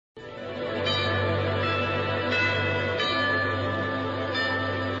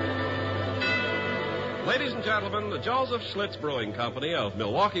Ladies and gentlemen, the Joseph Schlitz Brewing Company of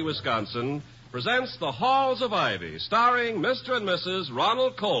Milwaukee, Wisconsin, presents The Halls of Ivy, starring Mr. and Mrs.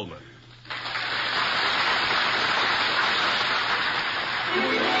 Ronald Colman.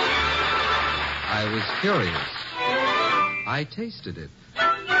 I was curious. I tasted it.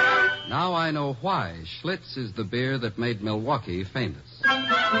 Now I know why Schlitz is the beer that made Milwaukee famous.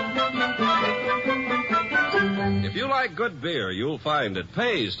 If you like good beer, you'll find it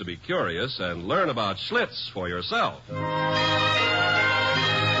pays to be curious and learn about Schlitz for yourself. And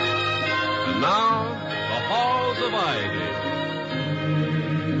now, The Halls of Ivy.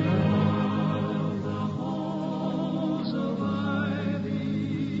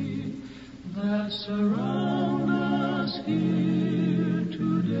 That surround us here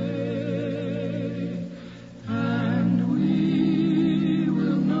today, and we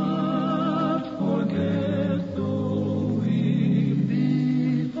will not forget, though we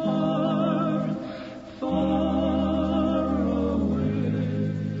be far, far away.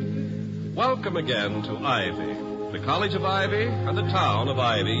 Welcome again to Ivy, the College of Ivy and the town of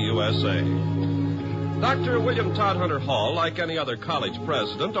Ivy, USA. Dr. William Todhunter Hall, like any other college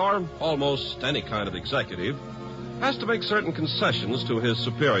president or almost any kind of executive, has to make certain concessions to his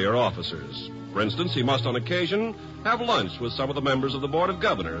superior officers. For instance, he must on occasion have lunch with some of the members of the Board of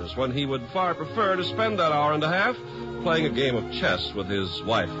Governors when he would far prefer to spend that hour and a half playing a game of chess with his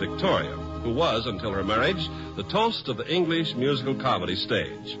wife, Victoria, who was, until her marriage, the toast of the English musical comedy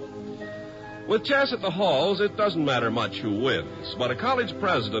stage. With chess at the halls, it doesn't matter much who wins, but a college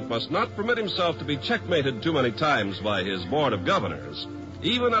president must not permit himself to be checkmated too many times by his Board of Governors,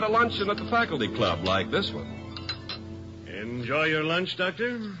 even at a luncheon at the faculty club like this one. Enjoy your lunch,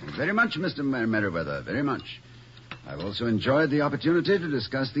 Doctor? Very much, Mr. Merriweather, very much. I've also enjoyed the opportunity to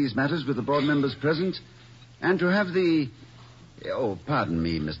discuss these matters with the board members present and to have the... Oh, pardon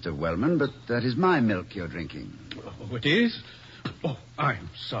me, Mr. Wellman, but that is my milk you're drinking. Oh, it is? Oh, I'm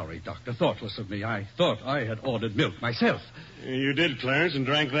sorry, Doctor. Thoughtless of me. I thought I had ordered milk myself. You did, Clarence, and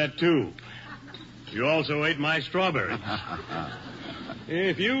drank that, too. You also ate my strawberries.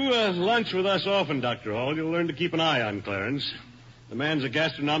 If you lunch with us often, Dr. Hall, you'll learn to keep an eye on Clarence. The man's a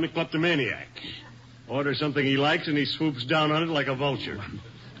gastronomic kleptomaniac. Order something he likes, and he swoops down on it like a vulture.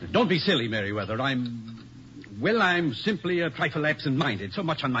 Don't be silly, Merriweather. I'm simply a trifle absent-minded. So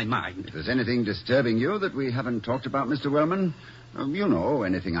much on my mind. If there's anything disturbing you that we haven't talked about, Mr. Wellman, you know,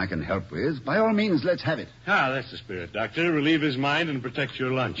 anything I can help with, by all means, let's have it. That's the spirit, Doctor. Relieve his mind and protect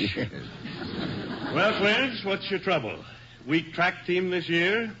your lunch. Yes. Well, Clarence, what's your trouble? Weak track team this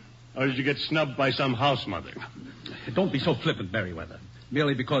year? Or did you get snubbed by some house mother? Don't be so flippant, Merriweather.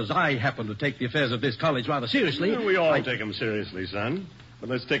 Merely because I happen to take the affairs of this college rather seriously. We all take them seriously, son. But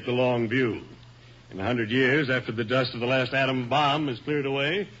let's take the long view. In 100 years, after the dust of the last atom bomb is cleared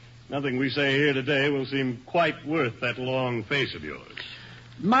away, nothing we say here today will seem quite worth that long face of yours.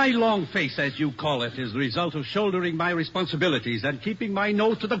 My long face, as you call it, is the result of shouldering my responsibilities and keeping my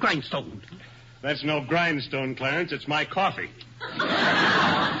nose to the grindstone. That's no grindstone, Clarence. It's my coffee.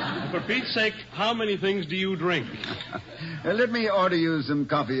 For Pete's sake, how many things do you drink? Let me order you some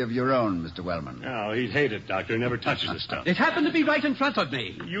coffee of your own, Mr. Wellman. Oh, he'd hate it, Doctor. Never touches the stuff. It happened to be right in front of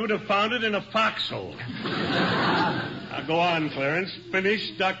me. You'd have found it in a foxhole. Now, go on, Clarence.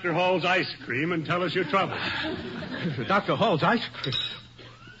 Finish Dr. Hall's ice cream and tell us your trouble. Dr. Hall's ice cream?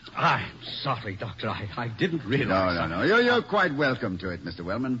 I'm sorry, Doctor. I didn't realize... No. You're quite welcome to it, Mr.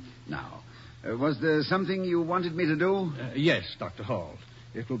 Wellman. Now, was there something you wanted me to do? Yes, Dr. Hall.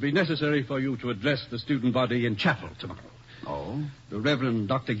 It will be necessary for you to address the student body in chapel tomorrow. Oh? The Reverend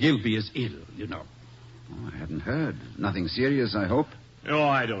Dr. Gilby is ill, you know. Oh, I hadn't heard. Nothing serious, I hope? Oh,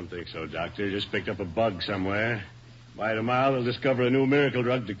 I don't think so, Doctor. Just picked up a bug somewhere. By tomorrow, they'll discover a new miracle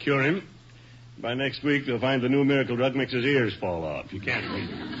drug to cure him. By next week, they'll find the new miracle drug makes his ears fall off. You can't read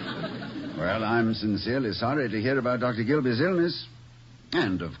it. Well, I'm sincerely sorry to hear about Dr. Gilby's illness.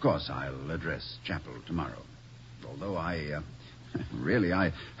 And, of course, I'll address chapel tomorrow. Although I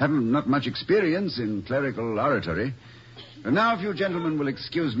haven't not much experience in clerical oratory. And now, if you gentlemen will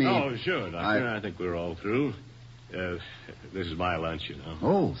excuse me... Oh, sure, Doctor. I think we're all through. This is my lunch, you know.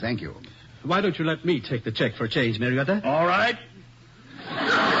 Oh, thank you. Why don't you let me take the check for change, Merriweather? All right.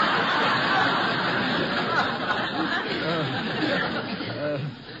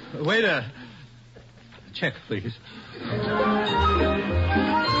 Waiter. Check, please.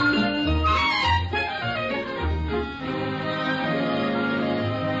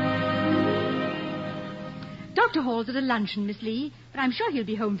 Dr. Hall's at a luncheon, Miss Lee, but I'm sure he'll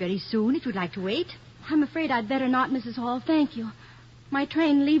be home very soon if you'd like to wait. I'm afraid I'd better not, Mrs. Hall. Thank you. My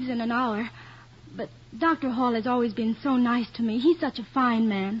train leaves in an hour. But Dr. Hall has always been so nice to me. He's such a fine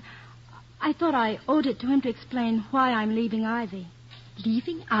man. I thought I owed it to him to explain why I'm leaving Ivy.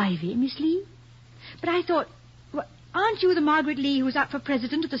 Leaving Ivy, Miss Lee? But I thought... aren't you the Margaret Lee who was up for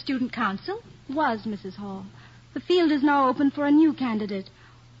president of the student council? Was, Mrs. Hall. The field is now open for a new candidate.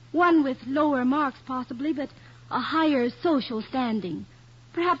 One with lower marks, possibly, but a higher social standing.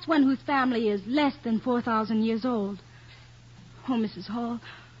 Perhaps one whose family is less than 4,000 years old. Oh, Mrs. Hall,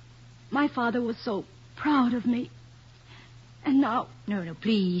 my father was so proud of me. And now... No,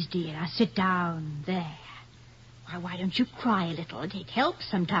 please, dear. Now, sit down. There. Why don't you cry a little? It helps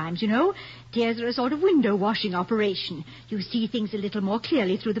sometimes, you know. Tears are a sort of window-washing operation. You see things a little more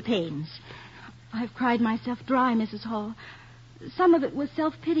clearly through the panes. I've cried myself dry, Mrs. Hall. Some of it was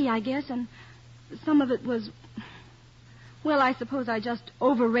self-pity, I guess, and some of it was... Well, I suppose I just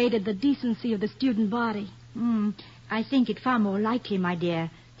overrated the decency of the student body. I think it far more likely, my dear,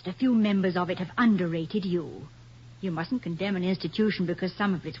 that a few members of it have underrated you. You mustn't condemn an institution because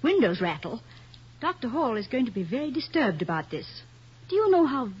some of its windows rattle. Dr. Hall is going to be very disturbed about this. Do you know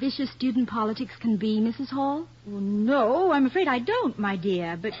how vicious student politics can be, Mrs. Hall? Well, no, I'm afraid I don't, my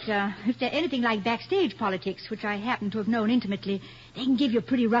dear. But if they're anything like backstage politics, which I happen to have known intimately, they can give you a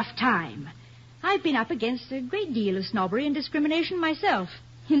pretty rough time. I've been up against a great deal of snobbery and discrimination myself.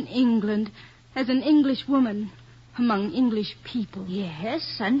 In England, as an English woman, among English people.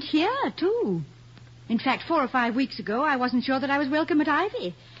 Yes, and here, too. In fact, 4 or 5 weeks ago, I wasn't sure that I was welcome at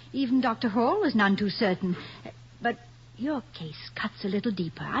Ivy. Even Dr. Hall was none too certain. But your case cuts a little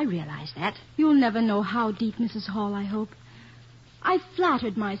deeper. I realize that. You'll never know how deep, Mrs. Hall, I hope. I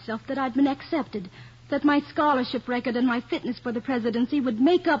flattered myself that I'd been accepted, that my scholarship record and my fitness for the presidency would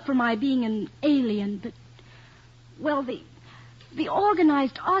make up for my being an alien, but... Well, the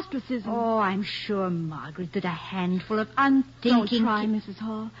organized ostracism... Oh, I'm sure, Margaret, that a handful of unthinking... Don't try, Mrs.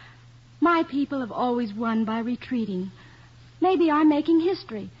 Hall. My people have always won by retreating. Maybe I'm making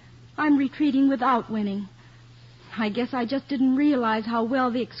history. I'm retreating without winning. I guess I just didn't realize how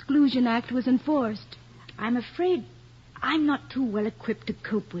well the Exclusion Act was enforced. I'm afraid I'm not too well equipped to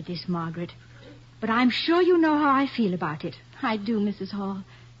cope with this, Margaret. But I'm sure you know how I feel about it. I do, Mrs. Hall,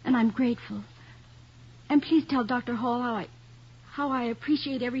 and I'm grateful. And please tell Dr. Hall how I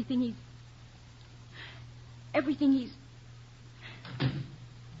appreciate everything he's...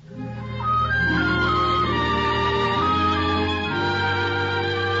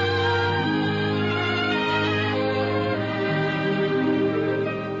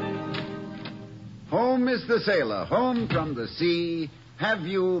 Home is the sailor, home from the sea. Have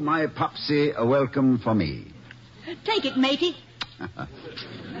you, my Popsy, a welcome for me? Take it, matey. Have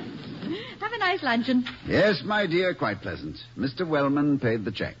a nice luncheon. Yes, my dear, quite pleasant. Mr. Wellman paid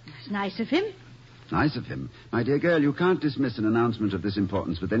the check. It's nice of him. Nice of him. My dear girl, you can't dismiss an announcement of this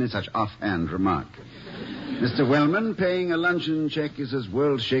importance with any such offhand remark. Mr. Wellman paying a luncheon check is as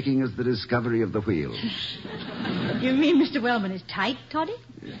world-shaking as the discovery of the wheel. You mean Mr. Wellman is tight, Toddy?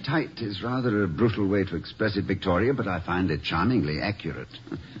 Tight is rather a brutal way to express it, Victoria, but I find it charmingly accurate.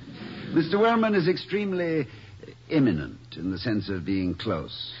 Mr. Wellman is extremely imminent in the sense of being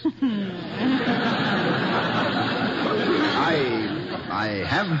close. I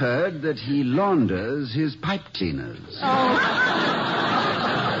have heard that he launders his pipe cleaners.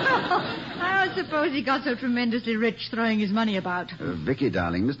 I suppose he got so tremendously rich throwing his money about. Vicky,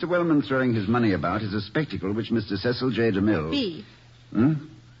 darling, Mr. Wellman throwing his money about is a spectacle which Mr. Cecil J. DeMille... B. Hmm?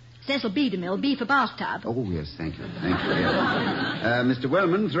 Cecil B. DeMille, B for bathtub. Oh, yes, thank you. Thank you. Yes. Mr.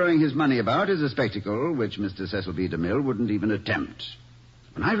 Wellman throwing his money about is a spectacle which Mr. Cecil B. DeMille wouldn't even attempt.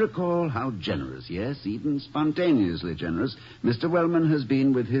 When I recall how generous, yes, even spontaneously generous, Mr. Wellman has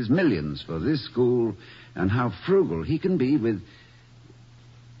been with his millions for this school, and how frugal he can be with...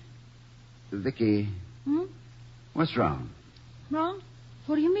 Vicky. What's wrong? Wrong?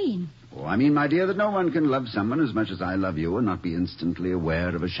 What do you mean? Oh, I mean, my dear, that no one can love someone as much as I love you and not be instantly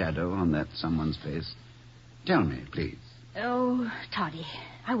aware of a shadow on that someone's face. Tell me, please. Oh, Toddy,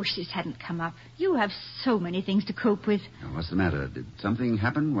 I wish this hadn't come up. You have so many things to cope with. Now, what's the matter? Did something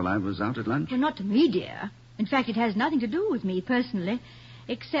happen while I was out at lunch? Well, not to me, dear. In fact, it has nothing to do with me personally,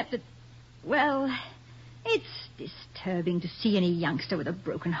 except that, well, it's disturbing to see any youngster with a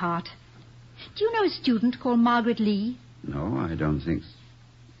broken heart. Do you know a student called Margaret Lee? No, I don't think so.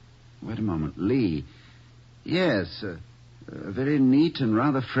 Wait a moment. Lee. Yes, a very neat and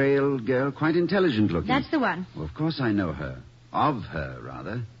rather frail girl, quite intelligent looking. That's the one. Well, of course I know her. Of her,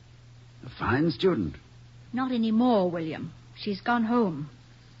 rather. A fine student. Not anymore, William. She's gone home.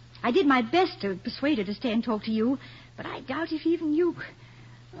 I did my best to persuade her to stay and talk to you, but I doubt if even you...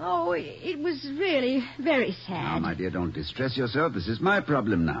 Oh, it was really very sad. Now, my dear, don't distress yourself. This is my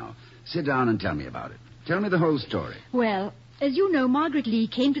problem now. Sit down and tell me about it. Tell me the whole story. Well, As you know, Margaret Lee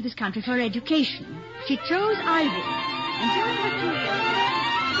came to this country for her education. She chose Ivy. And tell her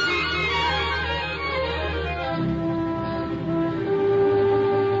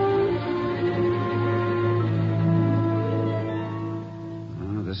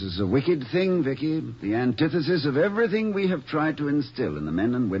This is a wicked thing, Vicky. The antithesis of everything we have tried to instill in the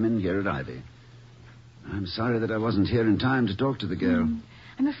men and women here at Ivy. I'm sorry that I wasn't here in time to talk to the girl.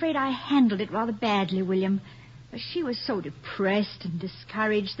 I'm afraid I handled it rather badly, William. She was so depressed and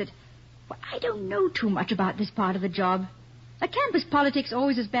discouraged that I don't know too much about this part of the job. Are campus politics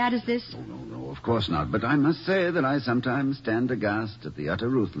always as bad as this? Oh, no, of course not. But I must say that I sometimes stand aghast at the utter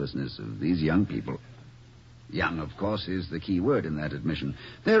ruthlessness of these young people. Young, of course, is the key word in that admission.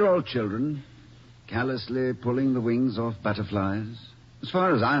 They're all children, callously pulling the wings off butterflies. As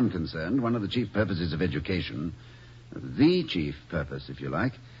far as I'm concerned, one of the chief purposes of education, the chief purpose, if you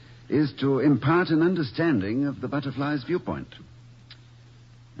like, is to impart an understanding of the butterfly's viewpoint.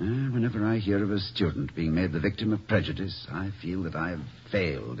 Whenever I hear of a student being made the victim of prejudice, I feel that I've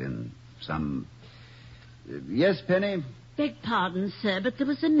failed in some... Yes, Penny? Beg pardon, sir, but there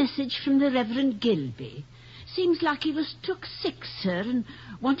was a message from the Reverend Gilby. Seems like he was took sick, sir, and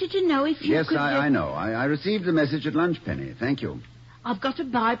wanted to know if you yes, could... Yes, I know. I received the message at lunch, Penny. Thank you. I've got a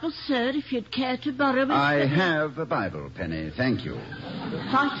Bible, sir, if you'd care to borrow it. I have a Bible, Penny. Thank you.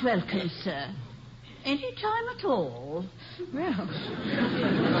 Quite welcome, sir. Any time at all. Well,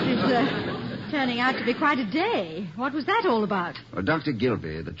 it's turning out to be quite a day. What was that all about? Well, Dr.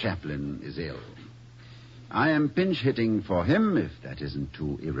 Gilby, the chaplain, is ill. I am pinch-hitting for him, if that isn't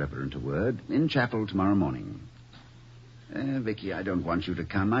too irreverent a word, in chapel tomorrow morning. Vicky, I don't want you to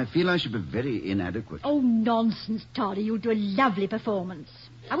come. I feel I should be very inadequate. Oh, nonsense, Toddy. You'll do a lovely performance.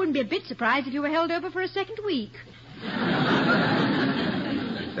 I wouldn't be a bit surprised if you were held over for a second week.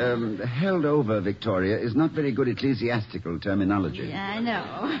 Held over, Victoria, is not very good ecclesiastical terminology. Yeah, I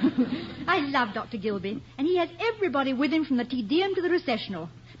know. I love Dr. Gilby, and he has everybody with him from the Te Deum to the recessional.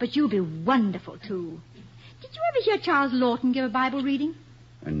 But you'll be wonderful, too. Did you ever hear Charles Lawton give a Bible reading?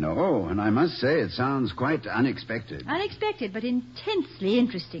 No, and I must say it sounds quite unexpected. Unexpected, but intensely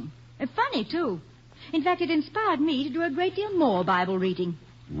interesting. And funny, too. In fact, it inspired me to do a great deal more Bible reading.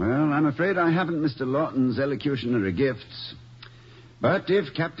 Well, I'm afraid I haven't Mr. Lawton's elocutionary gifts. But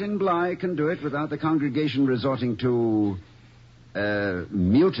if Captain Bligh can do it without the congregation resorting to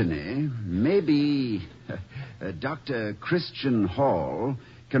mutiny, maybe Dr. Christian Hall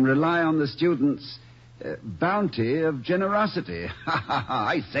can rely on the students' bounty of generosity.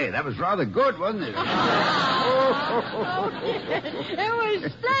 I say, that was rather good, wasn't it? Oh, yes. It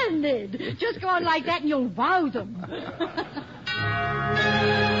was splendid. Just go on like that and you'll wow them.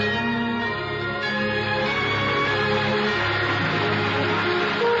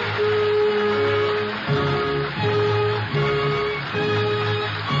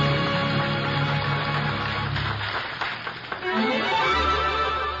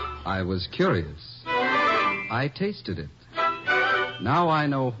 I was curious. I tasted it. Now I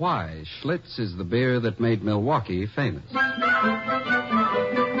know why Schlitz is the beer that made Milwaukee famous.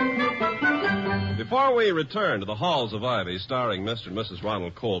 Before we return to the halls of Ivy, starring Mr. and Mrs.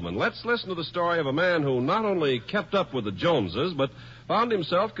 Ronald Coleman, let's listen to the story of a man who not only kept up with the Joneses, but found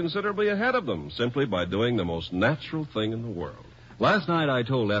himself considerably ahead of them simply by doing the most natural thing in the world. Last night I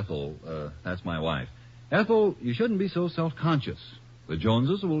told Ethel, that's my wife, Ethel, you shouldn't be so self-conscious. The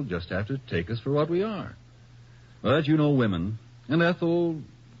Joneses will just have to take us for what we are. But you know women. And Ethel,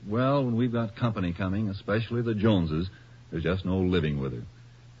 well, when we've got company coming, especially the Joneses, there's just no living with her.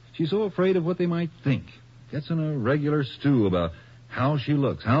 She's so afraid of what they might think. Gets in a regular stew about how she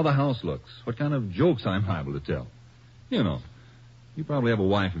looks, how the house looks, what kind of jokes I'm liable to tell. You know, you probably have a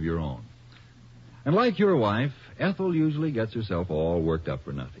wife of your own. And like your wife, Ethel usually gets herself all worked up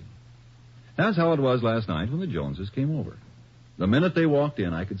for nothing. That's how it was last night when the Joneses came over. The minute they walked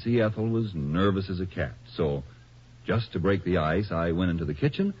in, I could see Ethel was nervous as a cat. So, just to break the ice, I went into the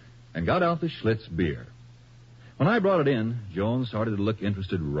kitchen and got out the Schlitz beer. When I brought it in, Jones started to look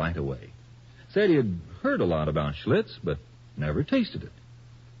interested right away. Said he had heard a lot about Schlitz, but never tasted it.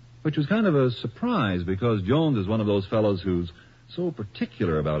 Which was kind of a surprise because Jones is one of those fellows who's so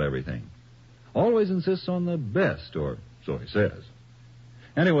particular about everything. Always insists on the best, or so he says.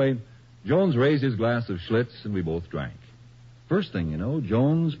 Anyway, Jones raised his glass of Schlitz and we both drank. First thing you know,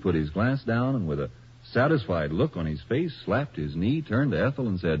 Jones put his glass down and with a satisfied look on his face, slapped his knee, turned to Ethel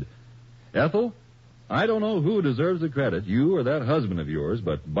and said, Ethel, I don't know who deserves the credit, you or that husband of yours,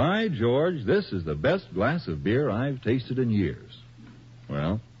 but by George, this is the best glass of beer I've tasted in years.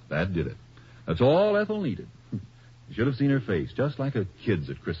 Well, that did it. That's all Ethel needed. You should have seen her face, just like a kid's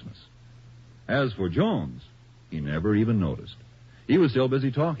at Christmas. As for Jones, He never even noticed. He was still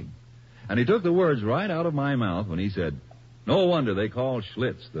busy talking. And he took the words right out of my mouth when he said, "No wonder they call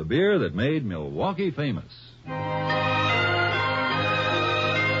Schlitz the beer that made Milwaukee famous."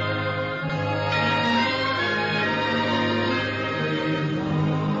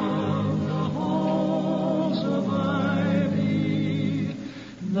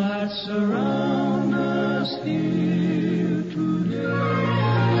 That surround us here today.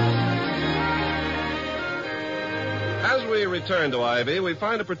 As we return to Ivy, we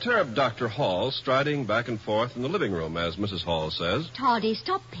find a perturbed Dr. Hall striding back and forth in the living room, as Mrs. Hall says. Toddy,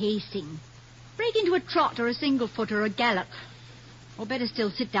 stop pacing. Break into a trot or a single foot or a gallop. Or better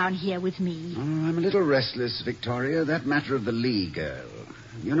still, sit down here with me. Oh, I'm a little restless, Victoria. That matter of the Lee girl.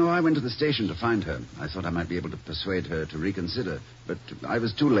 You know, I went to the station to find her. I thought I might be able to persuade her to reconsider, but I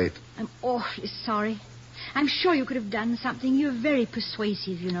was too late. I'm awfully sorry. I'm sure you could have done something. You're very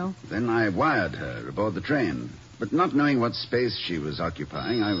persuasive, you know. Then I wired her aboard the train. But not knowing what space she was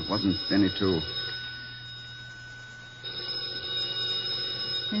occupying, I wasn't any too...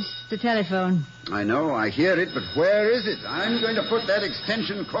 It's the telephone. I know, I hear it, but where is it? I'm going to put that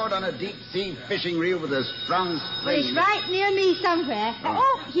extension cord on a deep-sea fishing reel with a strong Well, string. it's right near me somewhere.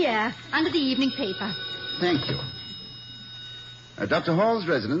 Oh, here, under the evening paper. Thank you. Dr. Hall's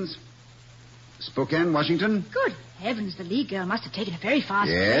residence, Spokane, Washington? Good heavens, the Lee girl must have taken a very fast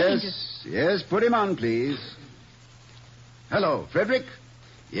train to... Yes, put him on, please. Hello, Frederick?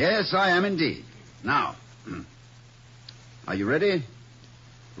 Yes, I am indeed. Now, are you ready?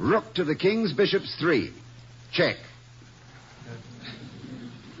 Rook to the King's Bishops 3. Check.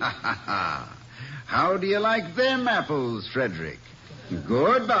 How do you like them apples, Frederick?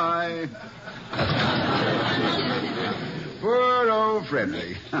 Goodbye. Poor old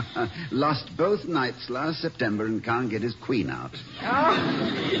Frederick. Lost both nights last September and can't get his queen out. Oh,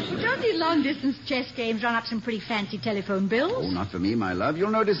 don't these long-distance chess games run up some pretty fancy telephone bills? Oh, not for me, my love. You'll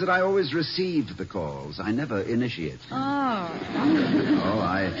notice that I always receive the calls. I never initiate. I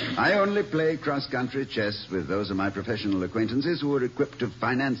only play cross-country chess with those of my professional acquaintances who are equipped to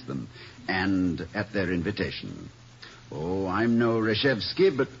finance them, and at their invitation. Oh, I'm no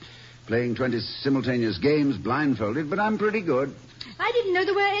Reshevsky, but playing 20 simultaneous games blindfolded, but I'm pretty good. I didn't know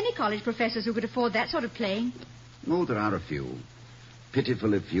there were any college professors who could afford that sort of playing. Oh, there are a few.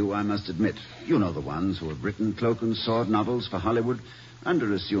 Pitifully few, I must admit. You know the ones who have written cloak and sword novels for Hollywood,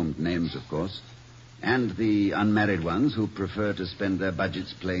 under assumed names, of course. And the unmarried ones who prefer to spend their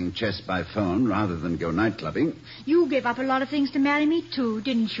budgets playing chess by phone rather than go night clubbing. You gave up a lot of things to marry me, too,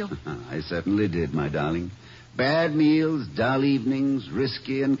 didn't you? I certainly did, my darling. Bad meals, dull evenings,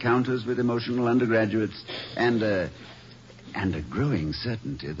 risky encounters with emotional undergraduates, and a growing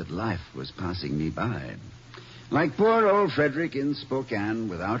certainty that life was passing me by. Like poor old Frederick in Spokane,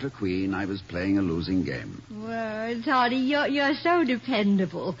 without a queen, I was playing a losing game. Well, Toddy, you're so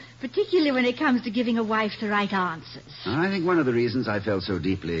dependable, particularly when it comes to giving a wife the right answers. I think one of the reasons I fell so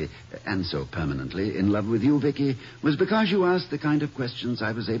deeply and so permanently in love with you, Vicky, was because you asked the kind of questions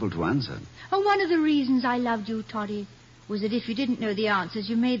I was able to answer. Oh, one of the reasons I loved you, Toddy, was that if you didn't know the answers,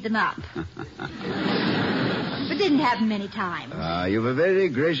 you made them up. It didn't happen many times. You've a very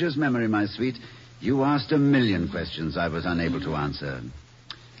gracious memory, my sweet. You asked a million questions I was unable to answer.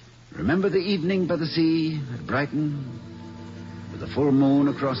 Remember the evening by the sea at Brighton? With the full moon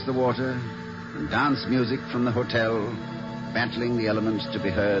across the water and dance music from the hotel, battling the elements to be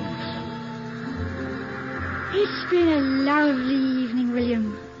heard. It's been a lovely evening,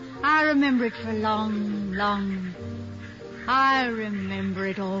 William. I remember it for long, long. I remember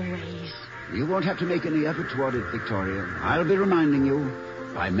it always. You won't have to make any effort toward it, Victoria. I'll be reminding you.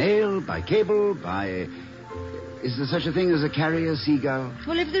 By mail, by cable, by... Is there such a thing as a carrier seagull?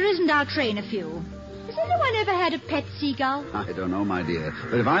 Well, if there isn't, I'll train a few. Has anyone ever had a pet seagull? I don't know, my dear.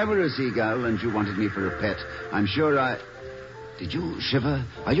 But if I were a seagull and you wanted me for a pet, I'm sure I... Did you shiver?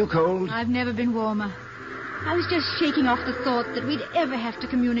 Are you cold? I've never been warmer. I was just shaking off the thought that we'd ever have to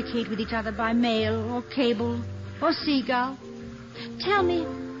communicate with each other by mail or cable or seagull. Tell me,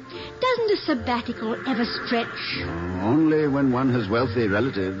 doesn't a sabbatical ever stretch? Only when one has wealthy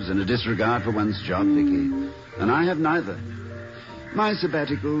relatives and a disregard for one's job, Vicky. And I have neither. My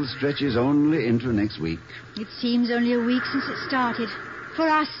sabbatical stretches only into next week. It seems only a week since it started. For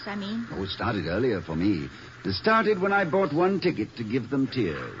us, I mean. Oh, it started earlier for me. It started when I bought one ticket to give them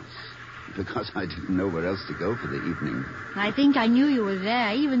tears. Because I didn't know where else to go for the evening. I think I knew you were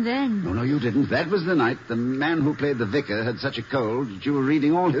there, even then. No, you didn't. That was the night the man who played the vicar had such a cold that you were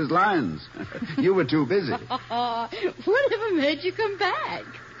reading all his lines. You were too busy. Whatever made you come back?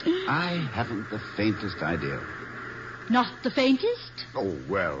 I haven't the faintest idea. Not the faintest? Oh,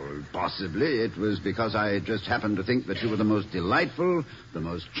 well, possibly. It was because I just happened to think that you were the most delightful, the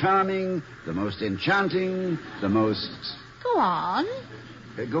most charming, the most enchanting, the most... Go on.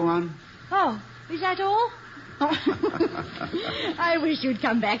 Go on. Oh, is that all? I wish you'd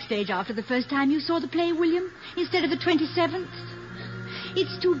come backstage after the first time you saw the play, William, instead of the 27th.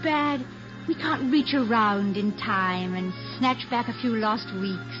 It's too bad we can't reach around in time and snatch back a few lost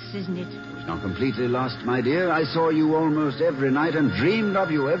weeks, isn't it? It was not completely lost, my dear. I saw you almost every night and dreamed of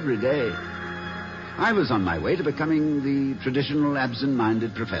you every day. I was on my way to becoming the traditional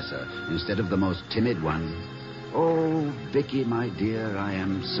absent-minded professor instead of the most timid one. Oh, Vicky, my dear, I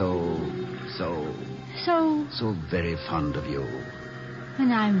am so very fond of you.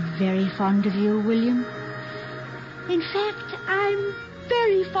 And I'm very fond of you, William. In fact, I'm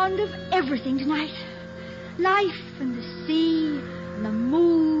very fond of everything tonight. Life and the sea and the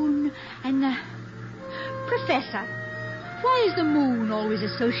moon and the... Professor, why is the moon always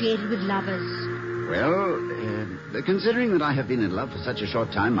associated with lovers? Well, considering that I have been in love for such a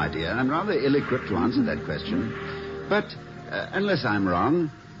short time, my dear, I'm rather ill-equipped to answer that question. But, unless I'm wrong,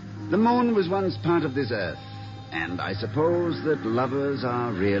 the moon was once part of this earth. And I suppose that lovers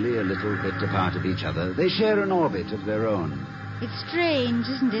are really a little bit a part of each other. They share an orbit of their own. It's strange,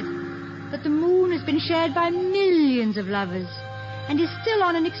 isn't it? That the moon has been shared by millions of lovers and is still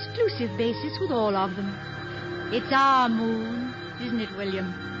on an exclusive basis with all of them. It's our moon, isn't it,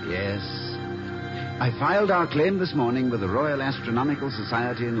 William? Yes. I filed our claim this morning with the Royal Astronomical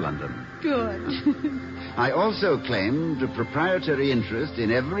Society in London. Good. I also claimed a proprietary interest in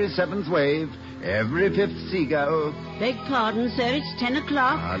every seventh wave, every fifth seagull. Beg pardon, sir, it's 10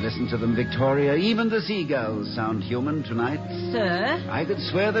 o'clock. Listen to them, Victoria. Even the seagulls sound human tonight. Sir? I could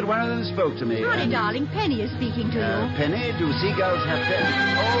swear that one of them spoke to me. Honey, darling, Penny is speaking to you. Penny, do seagulls have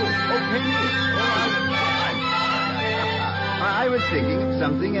pennies? Oh, Penny. I was thinking of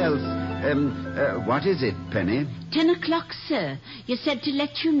something else. What is it, Penny? 10 o'clock, sir. You said to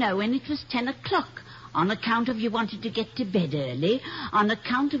let you know when it was 10 o'clock. On account of you wanted to get to bed early. On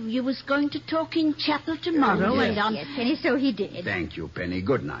account of you was going to talk in chapel tomorrow. Yes, Penny, so he did. Thank you, Penny.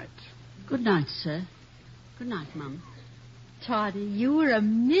 Good night. Good night, sir. Good night, Mum. Toddy, you were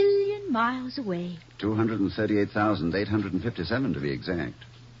 1,000,000 miles away. 238,857 to be exact.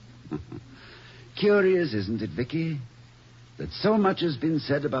 Curious, isn't it, Vicky? That so much has been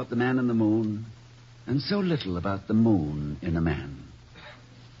said about the man in the moon, and so little about the moon in a man.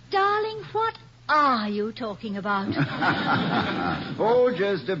 Darling, what are you talking about? Oh,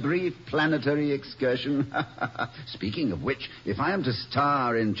 just a brief planetary excursion. Speaking of which, if I am to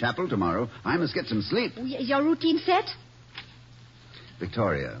star in chapel tomorrow, I must get some sleep. Is your routine set?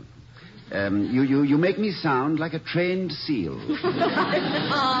 Victoria, you make me sound like a trained seal.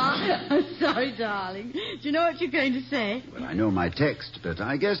 Sorry, darling. Do you know what you're going to say? Well, I know my text, but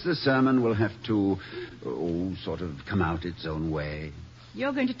I guess the sermon will have to, sort of come out its own way.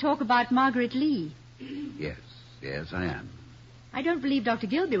 You're going to talk about Margaret Lee. Yes, I am. I don't believe Dr.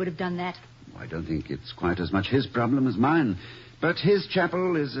 Gilby would have done that. I don't think it's quite as much his problem as mine. But his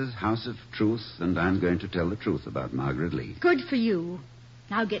chapel is a house of truth, and I'm going to tell the truth about Margaret Lee. Good for you.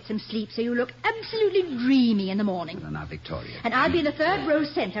 Now get some sleep so you look absolutely dreamy in the morning. Now, Victoria. And I'll be in the third row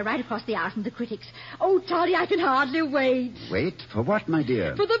center right across the aisle from the critics. Oh, Toddy, I can hardly wait. Wait? For what, my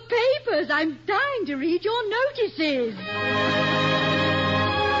dear? For the papers. I'm dying to read your notices.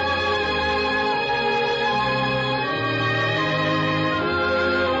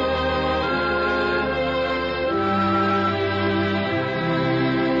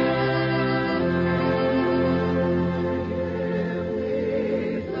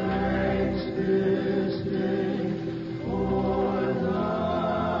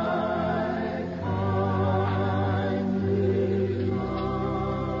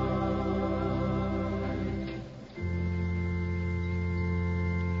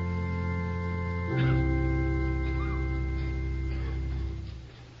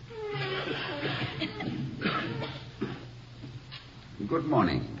 Good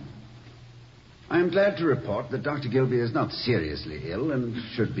morning. I am glad to report that Dr. Gilby is not seriously ill and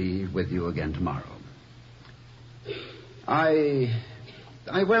should be with you again tomorrow. I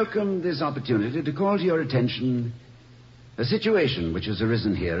welcome this opportunity to call to your attention a situation which has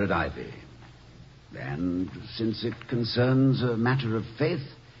arisen here at Ivy. And since it concerns a matter of faith,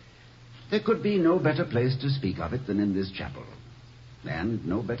 there could be no better place to speak of it than in this chapel. And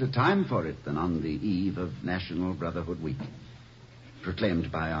no better time for it than on the eve of National Brotherhood Week,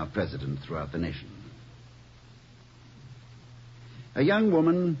 proclaimed by our president throughout the nation. A young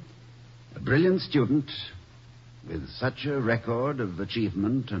woman, a brilliant student, with such a record of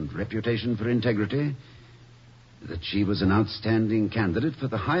achievement and reputation for integrity, that she was an outstanding candidate for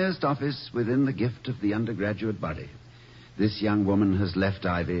the highest office within the gift of the undergraduate body. This young woman has left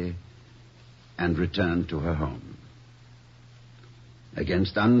Ivy and returned to her home.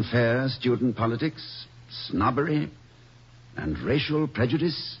 Against unfair student politics, snobbery, and racial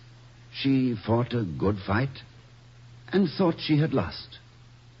prejudice, she fought a good fight and thought she had lost.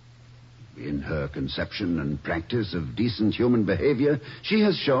 In her conception and practice of decent human behavior, she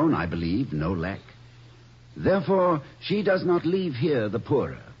has shown, I believe, no lack. Therefore, she does not leave here the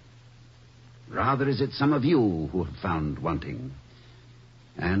poorer. Rather is it some of you who have found wanting.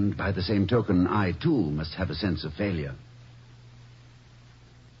 And by the same token, I, too, must have a sense of failure.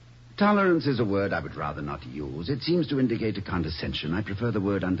 Tolerance is a word I would rather not use. It seems to indicate a condescension. I prefer the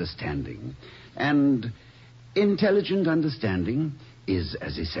word understanding. And intelligent understanding is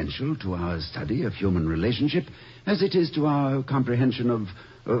as essential to our study of human relationship as it is to our comprehension of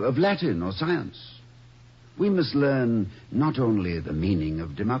Latin or science. We must learn not only the meaning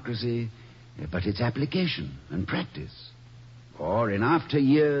of democracy, but its application and practice. Or in after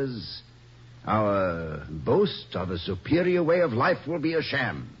years, our boast of a superior way of life will be a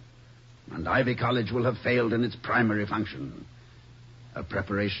sham, and Ivy College will have failed in its primary function, a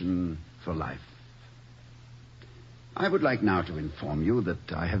preparation for life. I would like now to inform you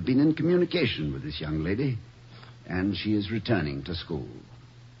that I have been in communication with this young lady, and she is returning to school.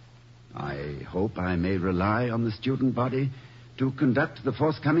 I hope I may rely on the student body to conduct the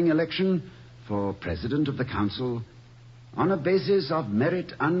forthcoming election for president of the council on a basis of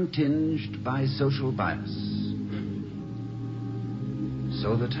merit untinged by social bias,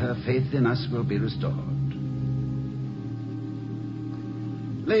 so that her faith in us will be restored.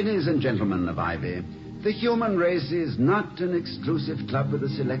 Ladies and gentlemen of Ivy, the human race is not an exclusive club with a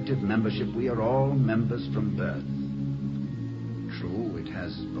selective membership. We are all members from birth. True, it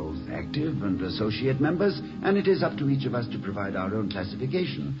has both active and associate members, and it is up to each of us to provide our own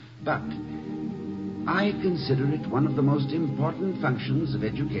classification. But I consider it one of the most important functions of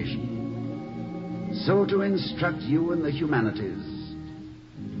education, so to instruct you in the humanities,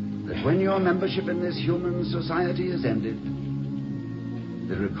 that when your membership in this human society is ended,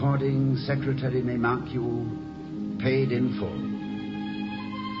 the recording secretary may mark you paid in full.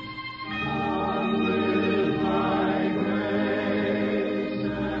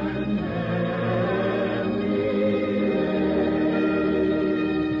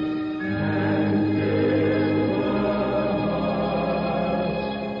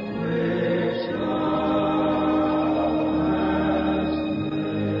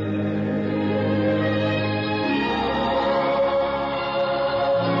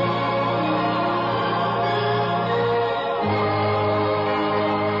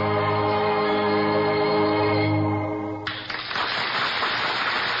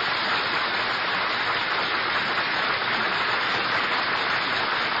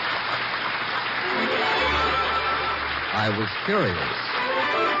 I was curious.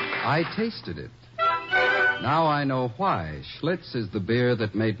 I tasted it. Now I know why Schlitz is the beer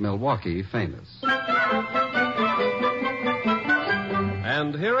that made Milwaukee famous.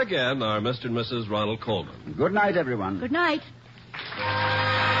 And here again are Mr. and Mrs. Ronald Colman. Good night, everyone. Good night.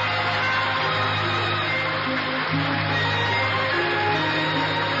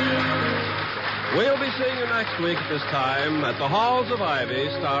 We'll be seeing you next week at this time at the Halls of Ivy,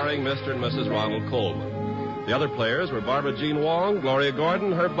 starring Mr. and Mrs. Ronald Colman. The other players were Barbara Jean Wong, Gloria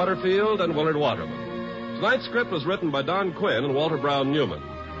Gordon, Herb Butterfield, and Willard Waterman. Tonight's script was written by Don Quinn and Walter Brown Newman.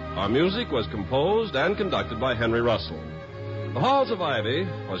 Our music was composed and conducted by Henry Russell. The Halls of Ivy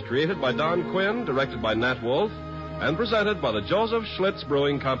was created by Don Quinn, directed by Nat Wolf, and presented by the Joseph Schlitz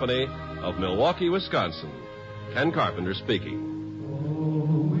Brewing Company of Milwaukee, Wisconsin. Ken Carpenter speaking.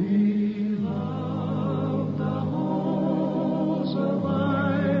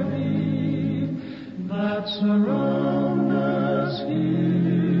 Surround us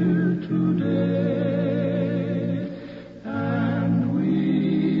here today, and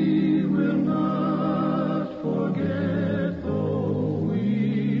we will not forget, though we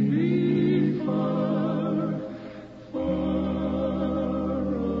be far, far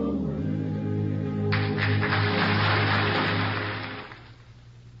away.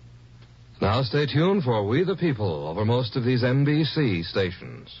 Now stay tuned for We the People over most of these NBC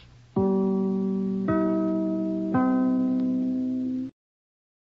stations.